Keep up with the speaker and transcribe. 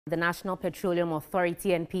The National Petroleum Authority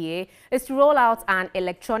 (NPA) is to roll out an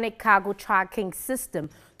electronic cargo tracking system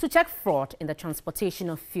to check fraud in the transportation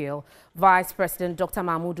of fuel. Vice President Dr.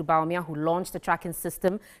 Mahmoud Bawumia, who launched the tracking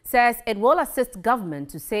system, says it will assist government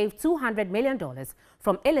to save $200 million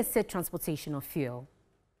from illicit transportation of fuel.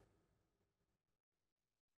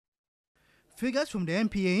 Figures from the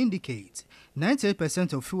NPA indicate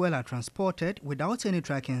 98% of fuel are transported without any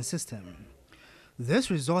tracking system.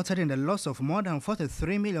 This resulted in the loss of more than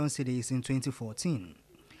 43 million cedis in 2014.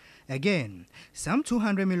 Again, some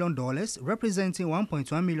 $200 million, representing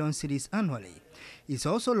 1.1 million cedis annually, is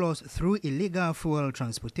also lost through illegal fuel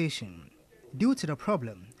transportation. Due to the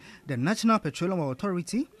problem, the National Petroleum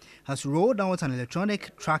Authority has rolled out an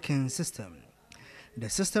electronic tracking system.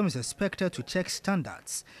 The system is expected to check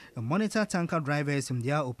standards and monitor tanker drivers in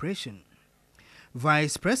their operation.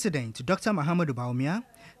 Vice President Dr. Mahmoud Bawumia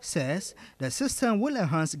says the system will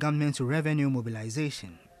enhance government revenue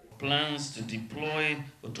mobilization. Plans to deploy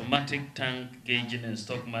automatic tank gauging and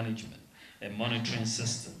stock management and monitoring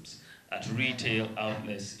systems at retail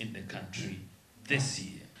outlets in the country this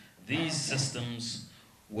year. These systems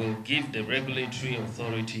will give the regulatory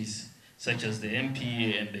authorities such as the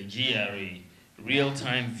NPA and the GRA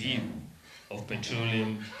real-time view of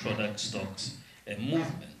petroleum product stocks and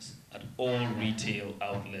movements at all retail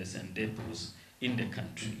outlets and depots in the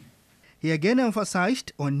country. He again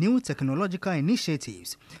emphasized on new technological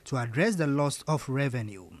initiatives to address the loss of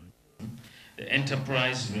revenue. The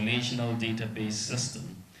enterprise relational database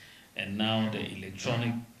system and now the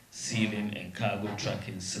electronic sealing and cargo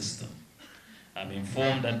tracking system. I'm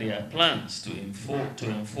informed that there are plans to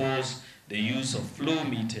enforce the use of flow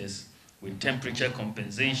meters with temperature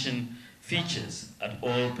compensation features at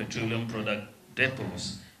all petroleum product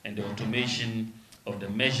depots and the automation of the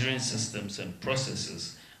measuring systems and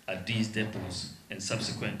processes at these depots and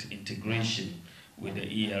subsequent integration with the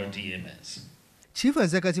ERDMS. Chief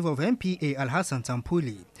Executive of NPA Alhassan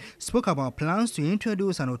Tampuli spoke about plans to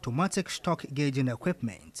introduce an automatic stock gauging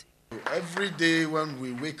equipment. Every day when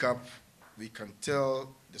we wake up, we can tell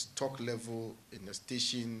the stock level in the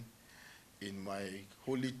station in my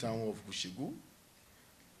holy town of Gushigu,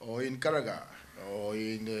 or in Karaga, or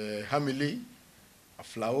in Hamili,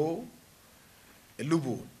 Aflao,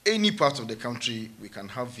 Elubo, any part of the country, we can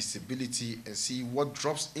have visibility and see what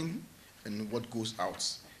drops in and what goes out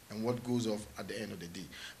and what goes off at the end of the day.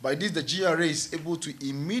 By this, the GRA is able to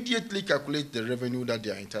immediately calculate the revenue that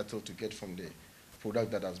they are entitled to get from the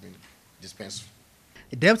product that has been dispensed.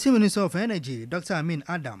 Deputy Minister of Energy, Dr. Amin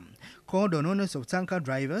Adam, called on owners of tanker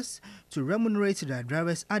drivers to remunerate their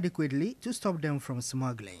drivers adequately to stop them from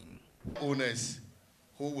smuggling. Owners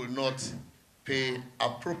who will not pay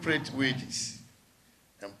appropriate wages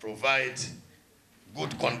and provide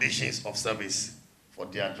good conditions of service for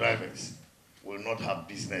their drivers will not have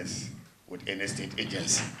business with any state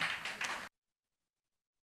agency.